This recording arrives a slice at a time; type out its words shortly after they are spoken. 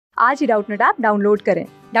आज ही Doubtnut app download करें।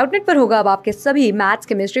 डाउटनट पर होगा अब आपके सभी मैथ्स,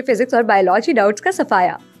 केमिस्ट्री, फिजिक्स और बायोलॉजी डाउट्स का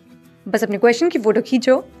सफाया। बस अपने क्वेश्चन की फोटो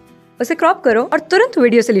खींचो, उसे क्रॉप करो और तुरंत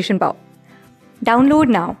वीडियो सोल्यूशन पाओ। Download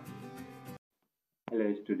now. Hello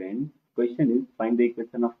students, question is find the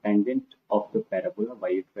equation of tangent of the parabola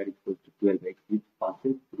y square is equal to 12x which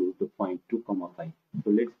passes through the point 2, 5.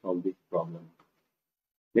 So let's solve this problem.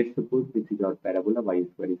 Let's suppose this is our parabola y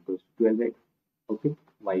square is equal to 12x. Okay,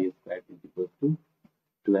 y square is equal to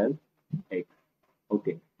 12x.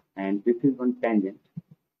 Okay, and this is one tangent.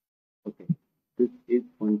 Okay, this is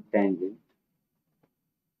one tangent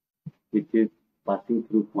which is passing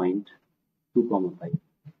through point 2, 5.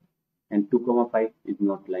 And 2, 5 is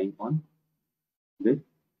not lying on this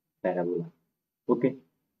parabola. Okay,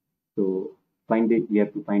 so we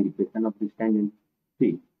have to find equation of this tangent.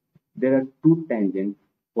 See, there are two tangents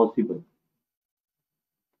possible.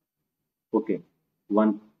 Okay,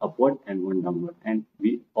 one upward and one downward, and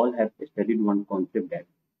we all have studied one concept that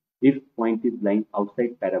if point is lying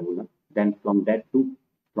outside parabola, then from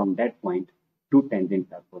that point two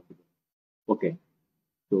tangents are possible. Okay,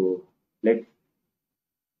 so let's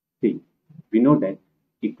see, we know that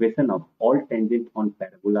equation of all tangent on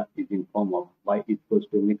parabola is in form of y is equals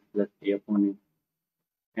to mx plus a upon a.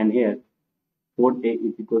 And here 4a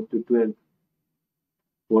is equals to 12.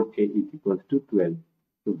 4a is equals to 12.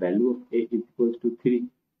 So value of a is equals to 3.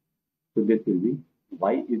 So this will be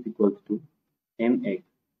y is equals to mx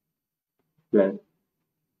plus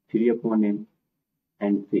 3 upon m.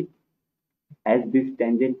 And c. As these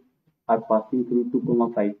tangents are passing through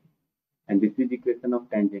 2, 5, and this is equation of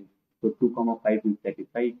tangent. So 2, 5 will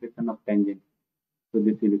satisfy equation of tangent. So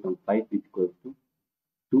this will become 5 is equals to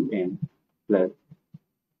 2m plus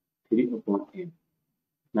 3 upon m.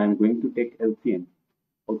 Now I am going to take LCM.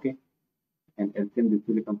 Okay, and LCM this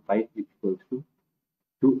will become 5 is equals to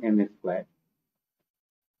 2m square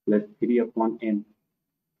plus 3 upon m.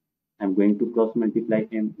 I am going to cross multiply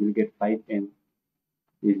m. We will get 5m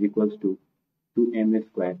is equals to 2m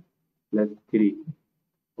square plus 3.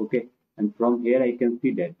 Okay, and from here I can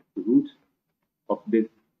see that roots of this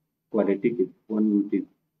quadratic is one root is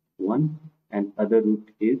 1 and other root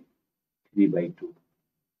is 3 by 2.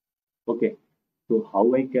 Okay, so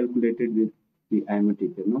how I calculated this? See, I am a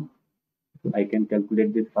teacher, no? So I can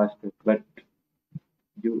calculate this faster, but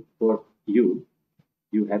you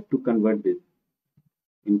have to convert this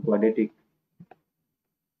in quadratic.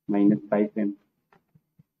 Minus 5m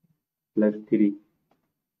plus 3.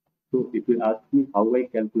 So if you ask me how I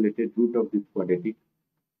calculated root of this quadratic,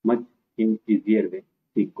 much in easier way.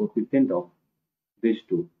 See, coefficient of these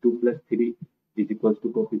two plus 3 is equals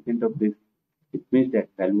to coefficient of this. It means that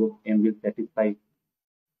value of m will satisfy.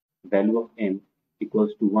 Value of m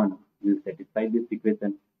equals to 1 will satisfy this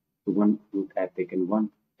equation. So one root I have taken 1,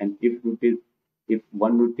 and if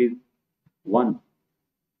one root is 1,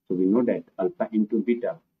 so we know that alpha into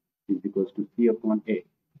beta is equals to c upon a.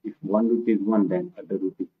 If one root is 1, then other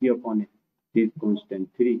root is c upon a. C is constant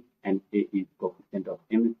 3 and a is coefficient of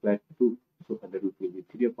m square 2. So other root will be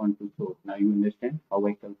 3 upon 2. So now you understand how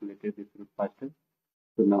I calculated this root faster.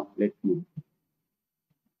 So now let's move.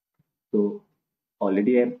 So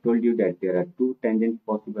already I have told you that there are two tangents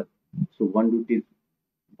possible. So one root is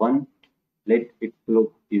 1, let its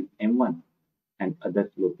slope is m1 and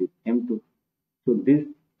other slope is m2. So these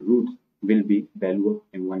roots will be value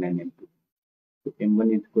of m1 and m2. So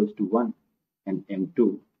m1 is equals to 1 and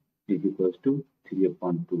m2 is equals to 3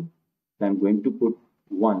 upon 2. So I am going to put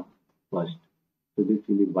 1 first. So this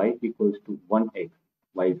will be y equals to 1x.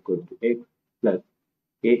 Y is equals to x plus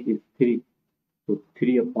a is 3. So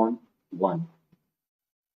 3 upon 1.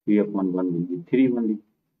 3 upon 1 will be 3 only.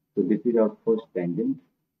 So this is our first tangent.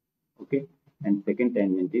 Okay. And second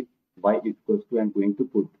tangent is y is equals to, I am going to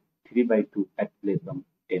put 3 by 2 at place of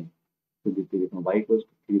m. So this will become y equals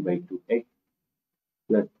to 3 by 2x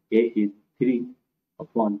plus a is 3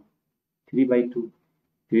 upon 3 by 2.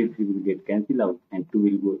 3 will get cancelled out and 2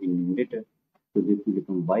 will go in numerator. So this will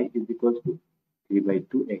become y is equals to 3 by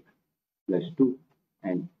 2x plus 2,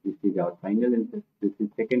 and this is our final answer. This is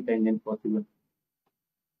second tangent possible.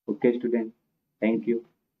 Okay students, thank you.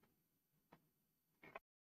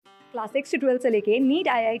 Class 6 से 12 से लेके NEET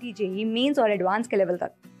IIT JEE mains और advance के level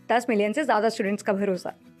तक 10 million से ज़्यादा students का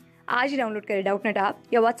भरोसा। आज ही डाउनलोड करें डाउटनट ऐप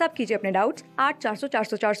या व्हाट्सएप कीजिए अपने डाउट्स 8400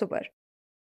 400 400 पर।